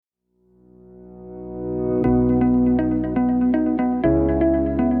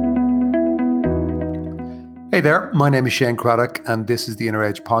Hey there, my name is Shane Craddock, and this is the Inner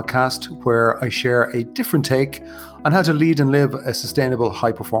Edge podcast, where I share a different take on how to lead and live a sustainable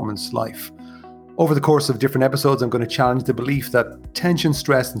high-performance life. Over the course of different episodes, I'm going to challenge the belief that tension,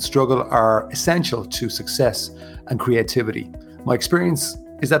 stress, and struggle are essential to success and creativity. My experience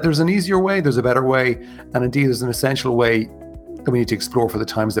is that there's an easier way, there's a better way, and indeed there's an essential way that we need to explore for the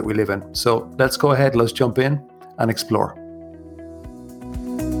times that we live in. So let's go ahead, let's jump in and explore.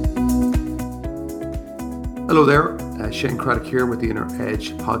 Hello there, Shane Craddock here with the Inner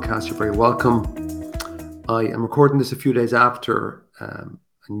Edge podcast. You're very welcome. I am recording this a few days after a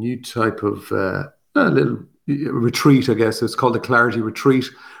new type of a little retreat, I guess. It's called the Clarity Retreat.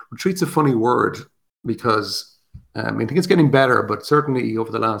 Retreat's a funny word because I think it's getting better, but certainly over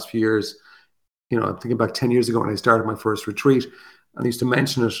the last few years, I'm thinking back 10 years ago when I started my first retreat, and I used to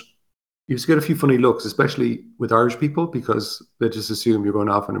mention it. You used to get a few funny looks, especially with Irish people, because they just assume you're going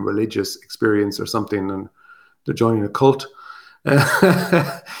off on a religious experience or something and they're joining a cult.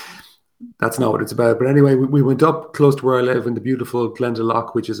 That's not what it's about. But anyway, we went up close to where I live in the beautiful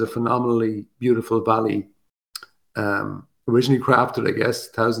Glendalough, which is a phenomenally beautiful valley, originally crafted, I guess,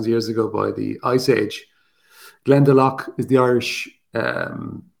 thousands of years ago by the Ice Age. Glendalough is the Irish,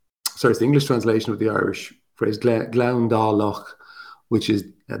 it's the English translation of the Irish phrase Glendalough, which is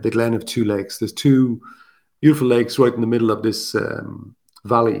the glen of two lakes. There's two beautiful lakes right in the middle of this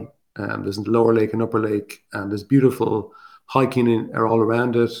valley. There's a lower lake and upper lake, and there's beautiful hiking all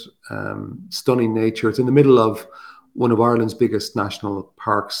around it, stunning nature. It's in the middle of one of Ireland's biggest national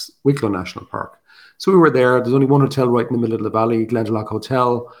parks, Wicklow National Park. So we were there. There's only one hotel right in the middle of the valley, Glendalough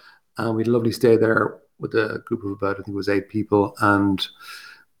Hotel, and we had a lovely stay there with a group of about, I think it was 8 people and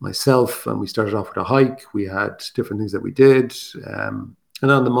myself, and we started off with a hike. We had different things that we did, and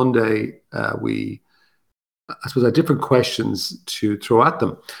on the Monday, I suppose I had different questions to throw at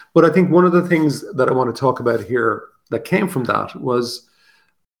them. But I think one of the things that I want to talk about here that came from that was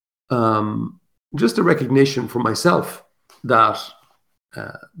just a recognition for myself that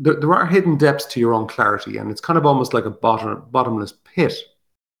there are hidden depths to your own clarity, and it's kind of almost like a bottomless pit.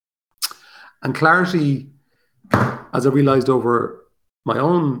 And clarity, as I realized over my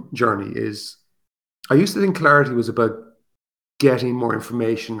own journey, is I used to think clarity was about getting more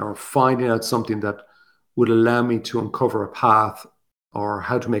information or finding out something that would allow me to uncover a path or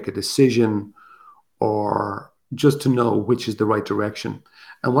how to make a decision or just to know which is the right direction.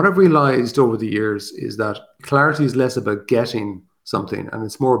 And what I've realized over the years is that clarity is less about getting something and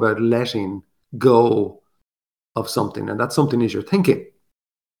it's more about letting go of something. And that something is your thinking.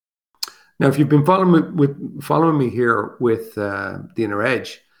 Now, if you've been following me here with the Inner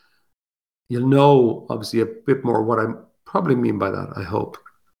Edge, you'll know obviously a bit more what I probably mean by that, I hope.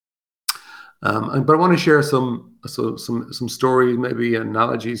 But I want to share some stories, maybe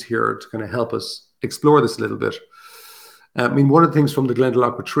analogies here to kind of help us explore this a little bit. One of the things from the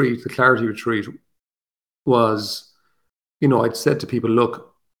Glendalough retreat, the Clarity Retreat, was, I'd said to people,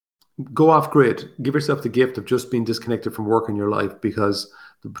 look, go off grid, give yourself the gift of just being disconnected from work in your life, because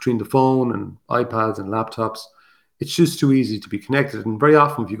between the phone and iPads and laptops, it's just too easy to be connected. And very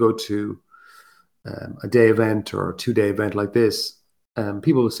often if you go to a day event or a 2-day event like this,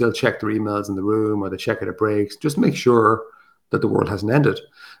 people will still check their emails in the room or they check it at breaks. Just make sure that the world hasn't ended.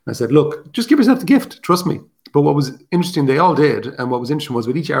 And I said, look, just give yourself the gift. Trust me. But what was interesting, they all did. And what was interesting was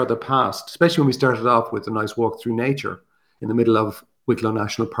with each hour that passed, especially when we started off with a nice walk through nature in the middle of Wicklow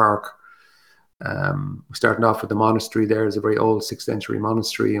National Park. We started off with the monastery there. It's a very old 6th century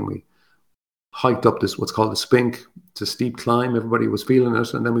monastery. And we hiked up this, what's called the Spink. It's a steep climb. Everybody was feeling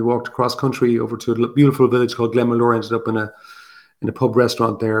it. And then we walked across country over to a beautiful village called Glenmalure. Ended up in a pub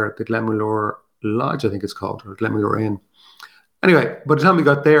restaurant there at the Glenmalure Lodge, I think it's called, or Glenmalure Inn. Anyway, by the time we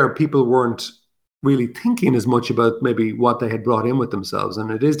got there, people weren't really thinking as much about maybe what they had brought in with themselves.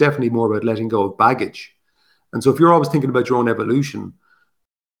 And it is definitely more about letting go of baggage. And so if you're always thinking about your own evolution,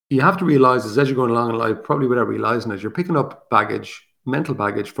 you have to realize as you're going along in life, probably without realizing it, you're picking up baggage, mental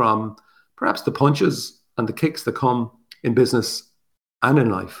baggage from perhaps the punches and the kicks that come in business and in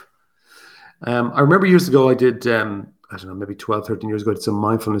life. I remember years ago, I did, maybe 12, 13 years ago, I did some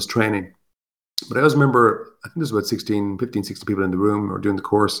mindfulness training. But I always remember, I think there's about 15, 16 people in the room or doing the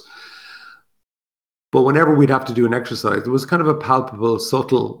course. But whenever we'd have to do an exercise, there was kind of a palpable,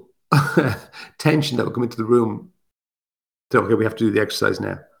 subtle tension that would come into the room. So, okay, we have to do the exercise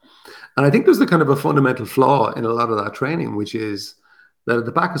now. And I think there's the kind of a fundamental flaw in a lot of that training, which is that at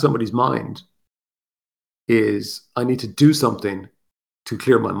the back of somebody's mind is, I need to do something to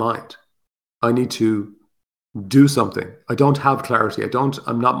clear my mind. I need to do something. I don't have clarity.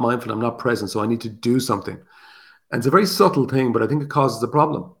 I'm not mindful. I'm not present. So I need to do something. And it's a very subtle thing, but I think it causes a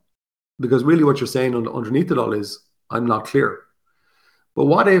problem because really what you're saying underneath it all is, I'm not clear. But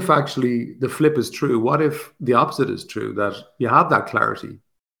what if actually the flip is true? What if the opposite is true, that you have that clarity?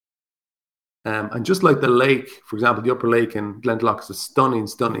 And just like the lake, for example, the upper lake in Glendalough is a stunning,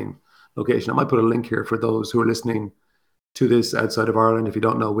 stunning location. I might put a link here for those who are listening to this outside of Ireland. If you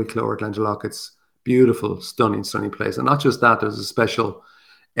don't know Wicklow or Glendalough, it's beautiful, stunning, stunning place. And not just that, there's a special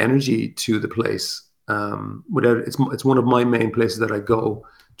energy to the place. It's one of my main places that I go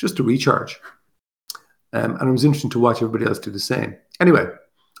just to recharge. And it was interesting to watch everybody else do the same. Anyway,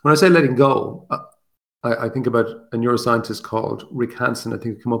 when I say letting go, I think about a neuroscientist called Rick Hansen. I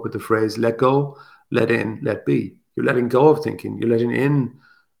think he came up with the phrase, let go, let in, let be. You're letting go of thinking. You're letting in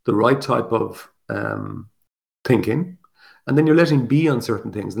the right type of thinking. And then you're letting be on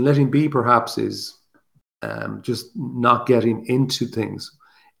certain things. And letting be perhaps is just not getting into things.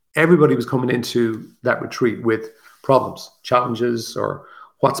 Everybody was coming into that retreat with problems, challenges, or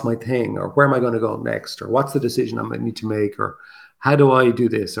what's my thing, or where am I going to go next, or what's the decision I might need to make, or how do I do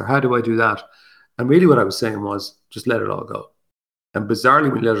this, or how do I do that? And really what I was saying was, just let it all go. And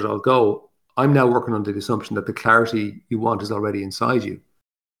bizarrely, when you let it all go, I'm now working under the assumption that the clarity you want is already inside you.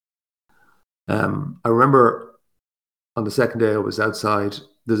 I remember on the second day I was outside,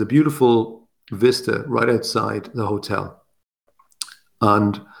 there's a beautiful vista right outside the hotel.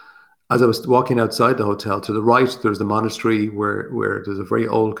 And as I was walking outside the hotel, to the right, there's the monastery where there's a very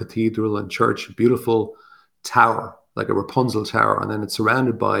old cathedral and church, a beautiful tower, like a Rapunzel tower. And then it's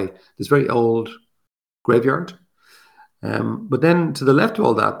surrounded by this very old graveyard. But then to the left of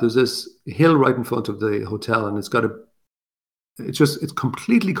all that, there's this hill right in front of the hotel, and it's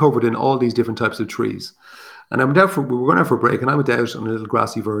completely covered in all these different types of trees. And we were going out for a break, and I went out on a little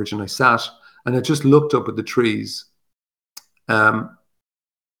grassy verge, and I sat and I just looked up at the trees.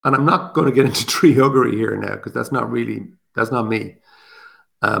 And I'm not going to get into tree huggery here now, because that's not me.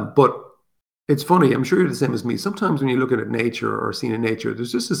 But it's funny, I'm sure you're the same as me. Sometimes when you look at nature or seeing in nature,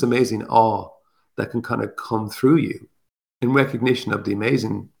 there's just this amazing awe that can kind of come through you in recognition of the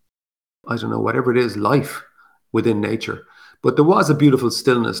amazing, I don't know, whatever it is, life within nature. But there was a beautiful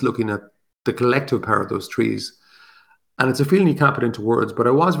stillness looking at the collective power of those trees. And it's a feeling you can't put into words, but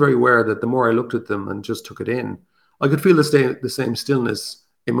I was very aware that the more I looked at them and just took it in, I could feel the same stillness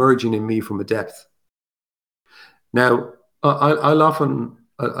emerging in me from a depth. Now, I'll often,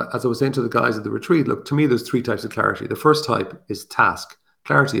 as I was saying to the guys at the retreat, look, to me, there's three types of clarity. The first type is task,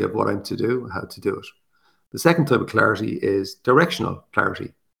 clarity of what I'm to do, how to do it. The second type of clarity is directional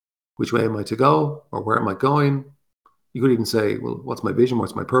clarity. Which way am I to go, or where am I going? You could even say, well, what's my vision?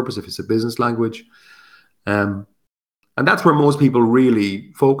 What's my purpose if it's a business language? And that's where most people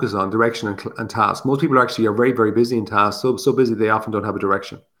really focus on, direction and task. Most people actually are very, very busy in tasks, so busy they often don't have a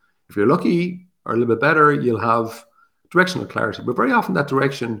direction. If you're lucky or a little bit better, you'll have directional clarity. But very often that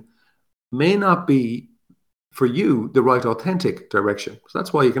direction may not be, for you, the right authentic direction. So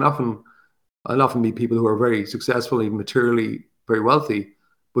that's why I'll often meet people who are very successful, even materially very wealthy,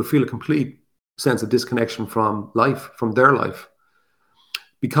 but feel a complete sense of disconnection from life, from their life,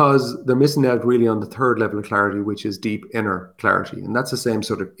 because they're missing out really on the third level of clarity, which is deep inner clarity. And that's the same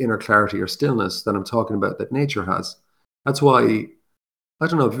sort of inner clarity or stillness that I'm talking about that nature has. That's why, I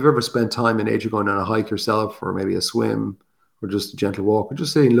don't know if you've ever spent time in nature going on a hike yourself, or maybe a swim, or just a gentle walk, or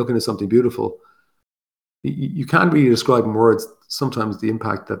just sitting looking at something beautiful. You can't really describe in words sometimes the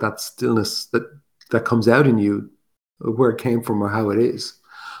impact that stillness that comes out in you, where it came from or how it is.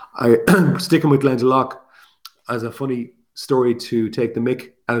 Sticking with Glendalough as a funny story to take the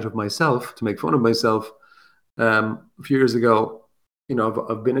mick out of myself, to make fun of myself. A few years ago,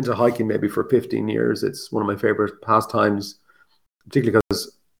 I've been into hiking maybe for 15 years. It's one of my favorite pastimes, particularly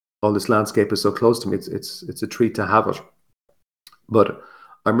because all this landscape is so close to me. It's a treat to have it. But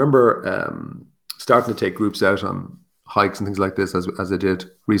I remember starting to take groups out on hikes and things like this, as I did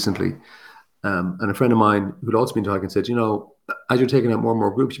recently. And a friend of mine who'd also been to hiking said, as you're taking out more and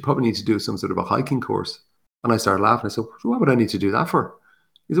more groups, you probably need to do some sort of a hiking course. And I started laughing. I said, what would I need to do that for?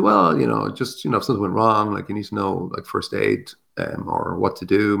 He said, well, just, if something went wrong, like you need to know like first aid or what to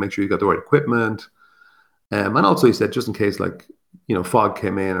do, make sure you got the right equipment. And also he said, just in case fog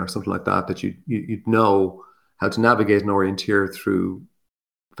came in or something like that you'd know how to navigate and orienteer through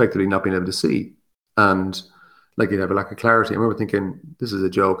effectively not being able to see. And like you'd have a lack of clarity. I remember thinking, this is a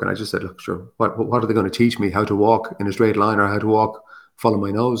joke. And I just said, look, sure, what are they going to teach me? How to walk in a straight line, or how to walk, follow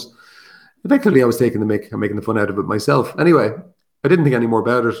my nose? Effectively, I was taking the mick and making the fun out of it myself. Anyway, I didn't think any more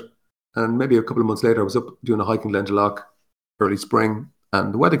about it. And maybe a couple of months later, I was up doing a hike in Glendalough, early spring.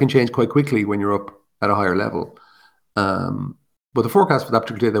 And the weather can change quite quickly when you're up at a higher level. But the forecast for that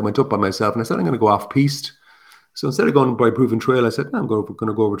particular day, I went up by myself and I said, I'm going to go off-piste. So instead of going by Proven Trail, I said, no, I'm going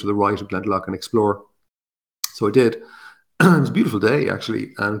to go over to the right of Glendalough and explore. So I did. It was a beautiful day,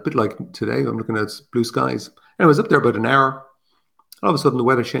 actually, and a bit like today. I'm looking at blue skies. And I was up there about an hour. All of a sudden, the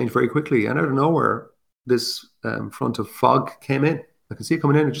weather changed very quickly, and out of nowhere, this front of fog came in. I could see it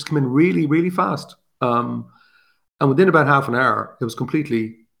coming in. It just came in really, really fast. And within about half an hour, it was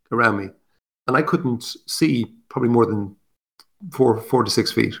completely around me, and I couldn't see probably more than 4 to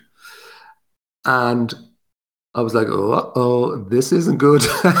 6 feet. And I was like, oh, this isn't good.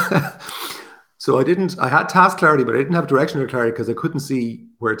 So I had task clarity, but I didn't have directional clarity because I couldn't see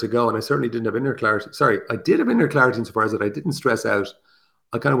where to go. And I certainly didn't have inner clarity. Sorry, I did have inner clarity insofar as that I didn't stress out.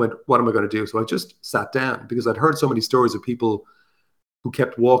 I kind of went, what am I going to do? So I just sat down because I'd heard so many stories of people who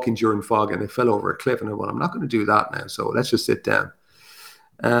kept walking during fog and they fell over a cliff. And I went, I'm not going to do that now. So let's just sit down.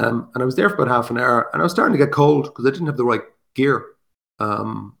 And I was there for about half an hour and I was starting to get cold because I didn't have the right gear.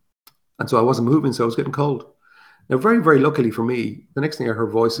 And so I wasn't moving, so I was getting cold. Now, very, very luckily for me, the next thing I heard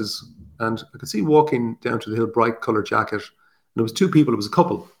voices, and I could see walking down to the hill, bright colored jacket. And there was two people, it was a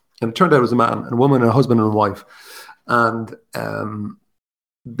couple. And it turned out it was a man and a woman and a husband and a wife. And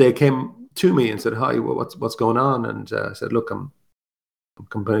they came to me and said, hi, what's going on? And I said, look, I'm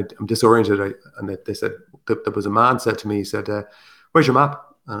disoriented. And they said, there was a man said to me, he said, where's your map?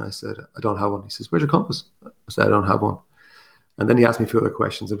 And I said, I don't have one. He says, where's your compass? I said, I don't have one. And then he asked me a few other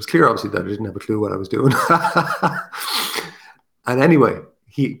questions. It was clear, obviously, that I didn't have a clue what I was doing. And anyway,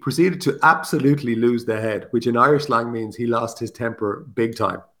 he proceeded to absolutely lose the head, which in Irish slang means he lost his temper big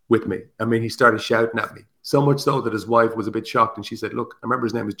time with me. I mean, he started shouting at me, so much so that his wife was a bit shocked. And she said, look, I remember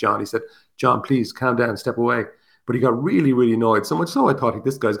his name was John. He said, John, please calm down, step away. But he got really, really annoyed, so much so I thought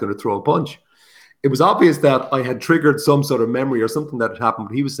this guy's going to throw a punch. It was obvious that I had triggered some sort of memory or something that had happened.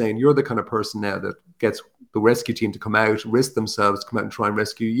 But he was saying, you're the kind of person now that gets the rescue team to come out, risk themselves to come out and try and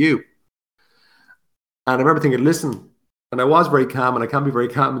rescue you. And I remember thinking, listen, and I was very calm, and I can be very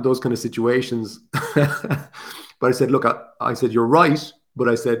calm in those kind of situations. But I said, look, I said, you're right. But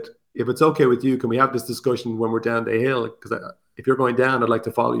I said, if it's okay with you, can we have this discussion when we're down the hill? Because if you're going down, I'd like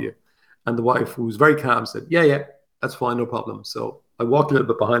to follow you. And the wife, who was very calm, said, yeah, that's fine, no problem. So I walked a little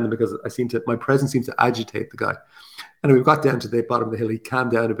bit behind him because my presence seemed to agitate the guy. And we got down to the bottom of the hill. He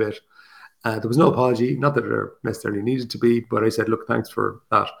calmed down a bit. There was no apology, not that there necessarily needed to be, but I said, look, thanks for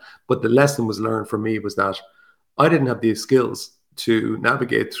that. But the lesson was learned for me was that I didn't have the skills to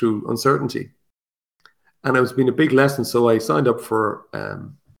navigate through uncertainty. And it was been a big lesson. So I signed up for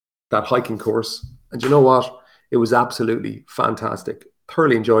that hiking course. And you know what? It was absolutely fantastic.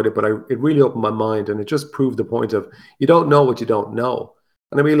 Thoroughly enjoyed it, but it really opened my mind, and it just proved the point of you don't know what you don't know.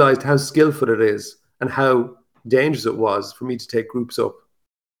 And I realized how skillful it is and how dangerous it was for me to take groups up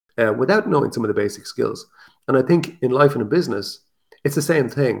without knowing some of the basic skills. And I think in life and in business, it's the same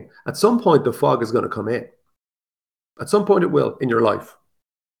thing. At some point, the fog is going to come in. At some point, it will in your life.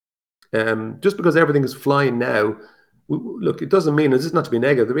 Just because everything is flying now, look, it doesn't mean, this is not to be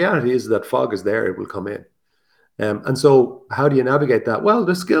negative. The reality is that fog is there, it will come in. And so how do you navigate that? Well,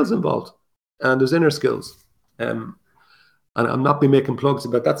 there's skills involved, and there's inner skills. And I'm not being making plugs,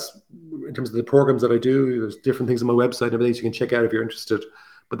 but that's in terms of the programs that I do. There's different things on my website and everything you can check out if you're interested.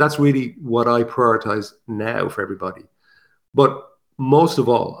 But that's really what I prioritize now for everybody. But most of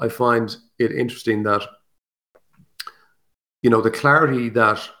all, I find it interesting that, the clarity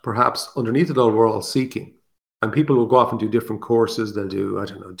that perhaps underneath it all, we're all seeking. And people will go off and do different courses. They'll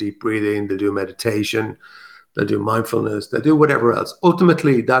do, deep breathing. They'll do meditation. They'll do mindfulness. They'll do whatever else.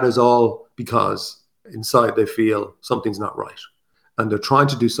 Ultimately, that is all because inside they feel something's not right. And they're trying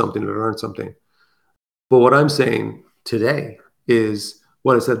to do something to learn something. But what I'm saying today is,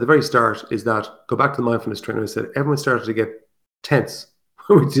 what I said at the very start is that, go back to the mindfulness trainer, I said, everyone started to get tense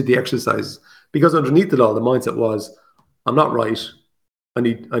when we did the exercises. Because underneath it all, the mindset was, I'm not right. I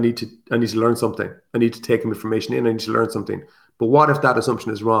need to learn something. I need to take information in. I need to learn something. But what if that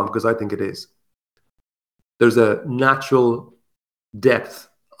assumption is wrong? Because I think it is. There's a natural depth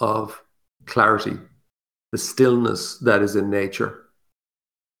of clarity, the stillness that is in nature.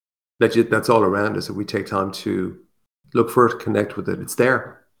 That's all around us if we take time to look for it, connect with it. It's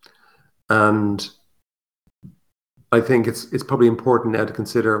there. And I think it's probably important now to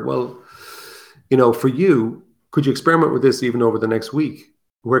consider, well, for you, could you experiment with this even over the next week?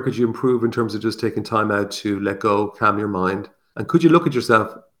 Where could you improve in terms of just taking time out to let go, calm your mind? And could you look at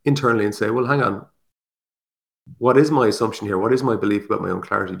yourself internally and say, well, hang on, what is my assumption here? What is my belief about my own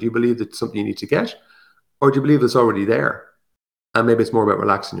clarity? Do you believe that it's something you need to get? Or do you believe it's already there? And maybe it's more about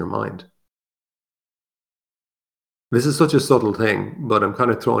relaxing your mind. This is such a subtle thing, but I'm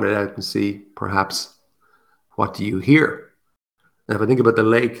kind of throwing it out and see, perhaps, what do you hear? And if I think about the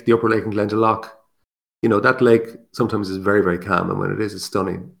lake, the upper lake in Glendalough, That lake sometimes is very, very calm, and when it is, it's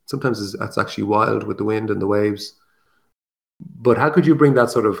stunning. Sometimes it's actually wild with the wind and the waves. But how could you bring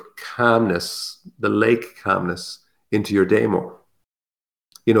that sort of calmness, the lake calmness, into your day more?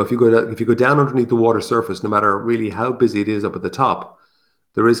 If you go down underneath the water surface, no matter really how busy it is up at the top,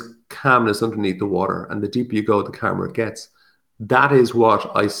 there is calmness underneath the water, and the deeper you go, the calmer it gets. That is what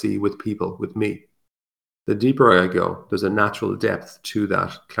I see with people, with me. The deeper I go, there's a natural depth to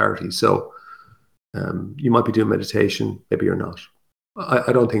that clarity. So you might be doing meditation, maybe you're not.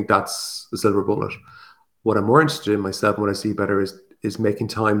 I don't think that's the silver bullet. What I'm more interested in myself, and what I see better, is making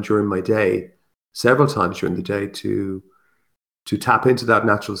time during my day, several times during the day, to tap into that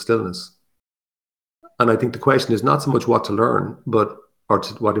natural stillness. And I think the question is not so much what to learn, but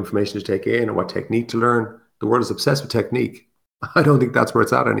what information to take in or what technique to learn. The world is obsessed with technique. I don't think that's where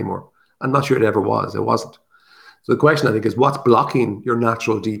it's at anymore. I'm not sure it ever was. It wasn't. So the question, I think, is what's blocking your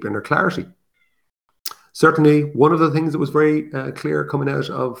natural deep inner clarity? Certainly, one of the things that was very clear coming out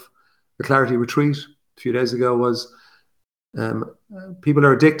of the Clarity Retreat a few days ago was people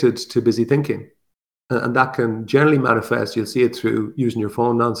are addicted to busy thinking. And that can generally manifest. You'll see it through using your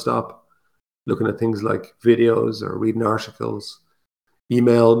phone nonstop, looking at things like videos or reading articles,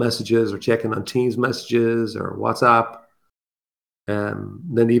 email messages or checking on Teams messages or WhatsApp.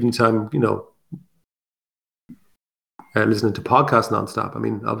 Then even time, listening to podcasts nonstop. I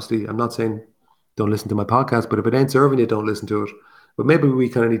mean, obviously, I'm not saying don't listen to my podcast, but if it ain't serving you, don't listen to it. But maybe we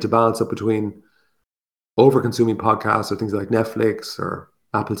kind of need to balance up between over-consuming podcasts or things like Netflix or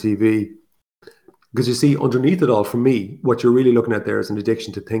Apple TV. Because you see, underneath it all, for me, what you're really looking at there is an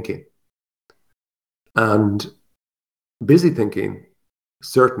addiction to thinking. And busy thinking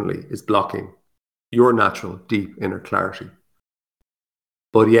certainly is blocking your natural, deep inner clarity.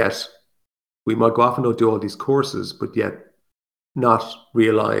 But yet, we might go off and do all these courses, but yet not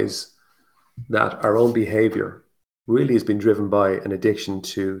realize that our own behavior really has been driven by an addiction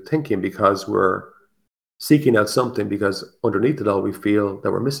to thinking, because we're seeking out something, because underneath it all, we feel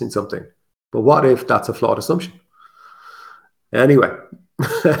that we're missing something. But what if that's a flawed assumption? Anyway,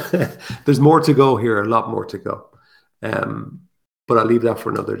 there's more to go here, a lot more to go. But I'll leave that for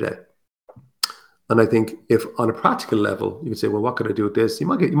another day. And I think if on a practical level, you could say, well, what could I do with this? You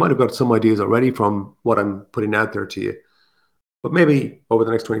might have got some ideas already from what I'm putting out there to you. But maybe over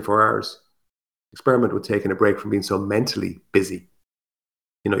the next 24 hours, experiment with taking a break from being so mentally busy.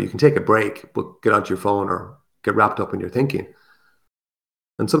 You can take a break, but get onto your phone or get wrapped up in your thinking.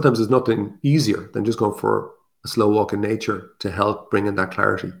 And sometimes there's nothing easier than just going for a slow walk in nature to help bring in that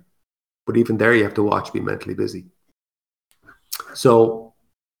clarity. But even there, you have to watch being mentally busy. So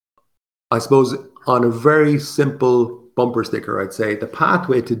I suppose on a very simple bumper sticker, I'd say the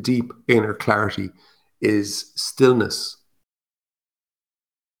pathway to deep inner clarity is stillness.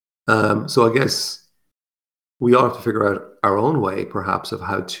 So I guess we all have to figure out our own way, perhaps, of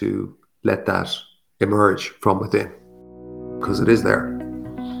how to let that emerge from within, because it is there.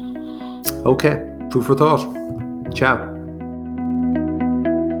 Okay, food for thought. Ciao.